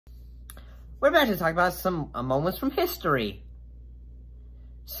we're about to talk about some moments from history.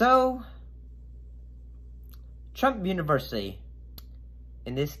 So, Trump University,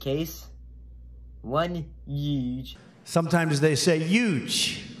 in this case, one huge, sometimes they say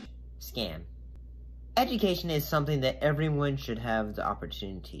huge, scam. Education is something that everyone should have the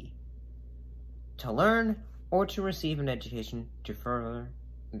opportunity to learn or to receive an education to further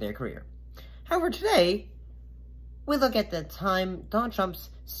their career. However, today, we look at the time Donald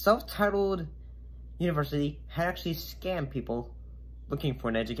Trump's self-titled university had actually scammed people looking for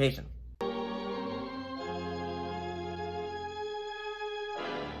an education.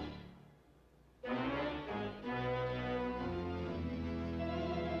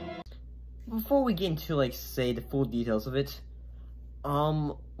 Before we get into, like, say, the full details of it,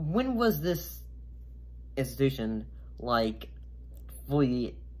 when was this institution, like,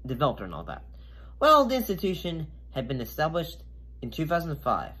 fully developed and all that? Well, the institution had been established in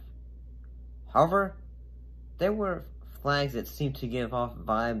 2005. However, there were flags that seemed to give off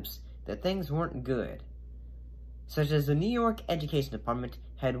vibes that things weren't good, such as the New York Education Department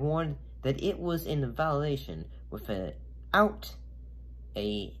had warned that it was in violation without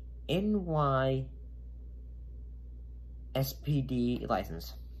a NYSPD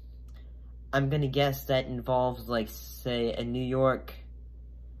license. I'm gonna guess that involves, like, say, a New York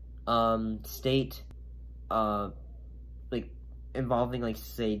state like involving, like,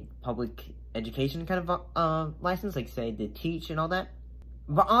 say, public education kind of license, like, say, to teach and all that.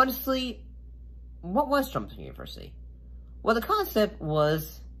 But honestly, what was Trump's university? Well, the concept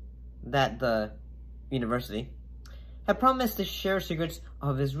was that the university had promised to share secrets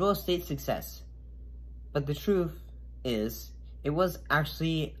of his real estate success. But the truth is, it was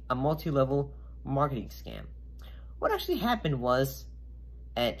actually a multi-level marketing scam. What actually happened was,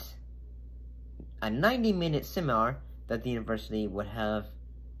 at a 90-minute seminar that the university would have,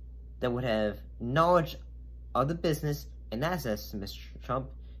 that would have knowledge of the business and access to Mr. Trump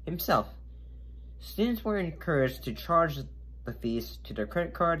himself, students were encouraged to charge the fees to their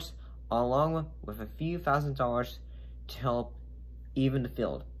credit cards, along with a few $1,000s to help even the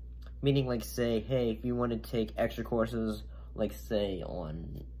field. Meaning, like, say, hey, if you want to take extra courses, like, say,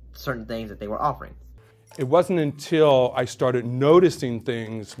 on certain things that they were offering. It wasn't until I started noticing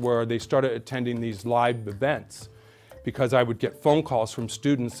things where they started attending these live events, because I would get phone calls from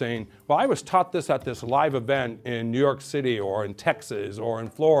students saying, well, I was taught this at this live event in New York City or in Texas or in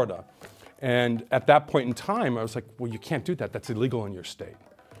Florida. And at that point in time, I was like, well, you can't do that. That's illegal in your state.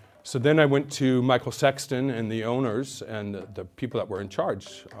 So then I went to Michael Sexton and the owners and the people that were in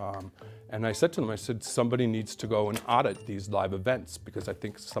charge. And I said to them, I said, somebody needs to go and audit these live events because I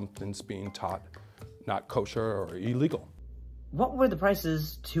think something's being taught not kosher or illegal. What were the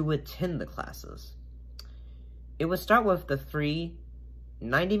prices to attend the classes? It would start with the free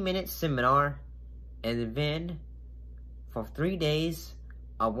 90-minute seminar, and then for 3 days,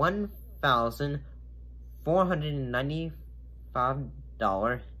 a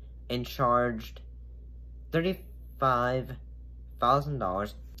 $1,495 and charged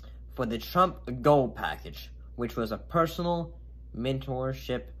 $35,000 for the Trump Gold package, which was a personal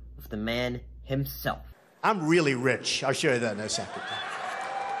mentorship with the man himself. I'm really rich. I'll show you that in a second.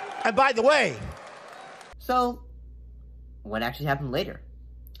 And by the way, so what actually happened later?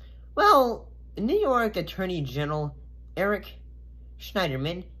 Well, New York Attorney General Eric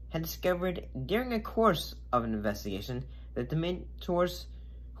Schneiderman had discovered during a course of an investigation that the mentors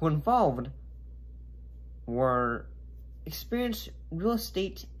who were involved were experienced real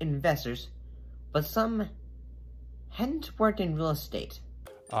estate investors, but some hadn't worked in real estate.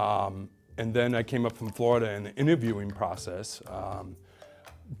 And then I came up from Florida in the interviewing process.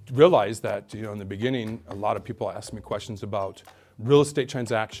 Realized that, you know, in the beginning, a lot of people asked me questions about real estate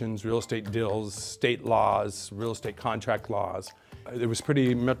transactions, real estate deals, state laws, real estate contract laws. It was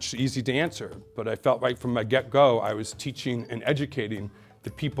pretty much easy to answer, but I felt right from my get-go I was teaching and educating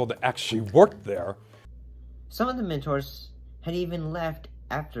the people that actually worked there. Some of the mentors had even left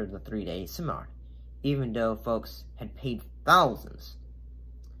after the 3-day seminar, even though folks had paid thousands.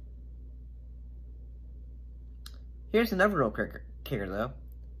 Here's another real kicker though.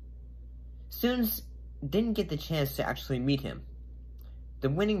 Students didn't get the chance to actually meet him. The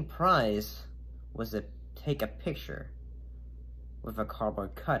winning prize was to take a picture with a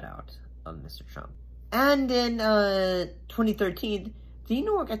cardboard cutout of Mr. Trump. And in 2013, the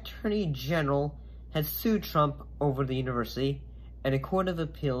New York Attorney General had sued Trump over the university, and a court of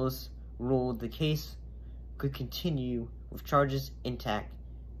appeals ruled the case could continue with charges intact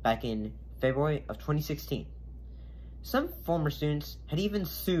back in February of 2016. Some former students had even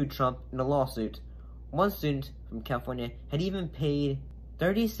sued Trump in a lawsuit. One student from California had even paid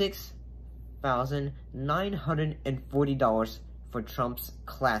 $34,940 for Trump's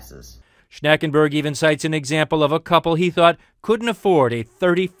classes. Schnackenberg even cites an example of a couple he thought couldn't afford a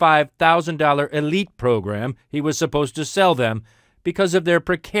 $35,000 elite program he was supposed to sell them because of their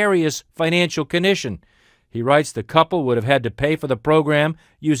precarious financial condition. He writes the couple would have had to pay for the program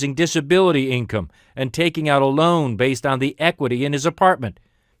using disability income and taking out a loan based on the equity in his apartment.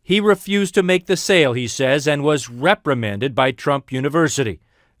 He refused to make the sale, he says, and was reprimanded by Trump University.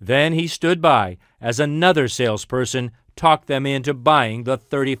 Then he stood by as another salesperson talked them into buying the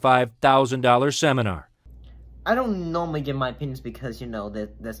 $35,000 seminar. I don't normally give my opinions because, you know, this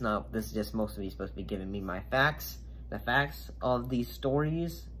is just mostly supposed to be giving me my facts, the facts of these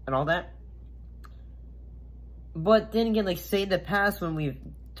stories and all that. But then again, like, say in the past when we've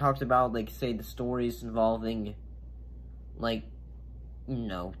talked about, like, say the stories involving, like,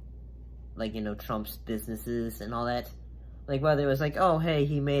 Trump's businesses and all that. Like, whether it was like, oh, hey,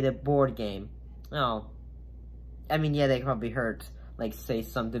 he made a board game. Oh, I mean, yeah, they probably hurt, like, say,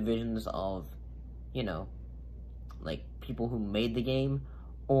 some divisions of, like, people who made the game,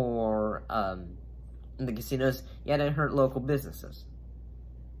 or, in the casinos, yeah, that hurt local businesses.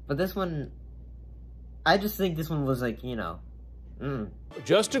 But this one, I just think this one was, like,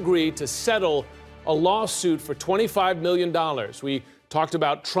 Just agreed to settle a lawsuit for $25 million. We talked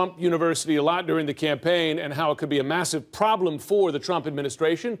about Trump University a lot during the campaign and how it could be a massive problem for the Trump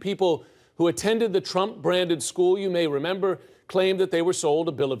administration. People who attended the Trump-branded school, you may remember, claimed that they were sold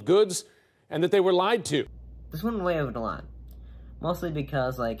a bill of goods and that they were lied to. This went way over the line. Mostly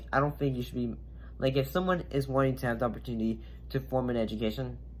because, like, I don't think you should be, like, if someone is wanting to have the opportunity to form an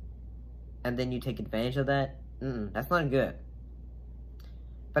education, and then you take advantage of that, that's not good.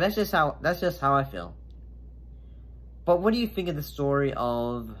 But that's just how I feel. But what do you think of the story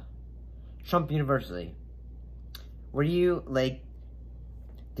of Trump University? Were you, like,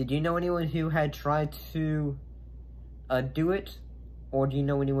 did you know anyone who had tried to do it? Or do you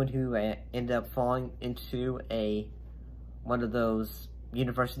know anyone who ended up falling into one of those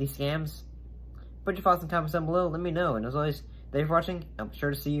university scams? Put your thoughts in the comments down below. Let me know. And as always, thank you for watching. I'm sure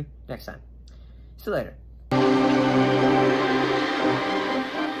to see you next time. See you later.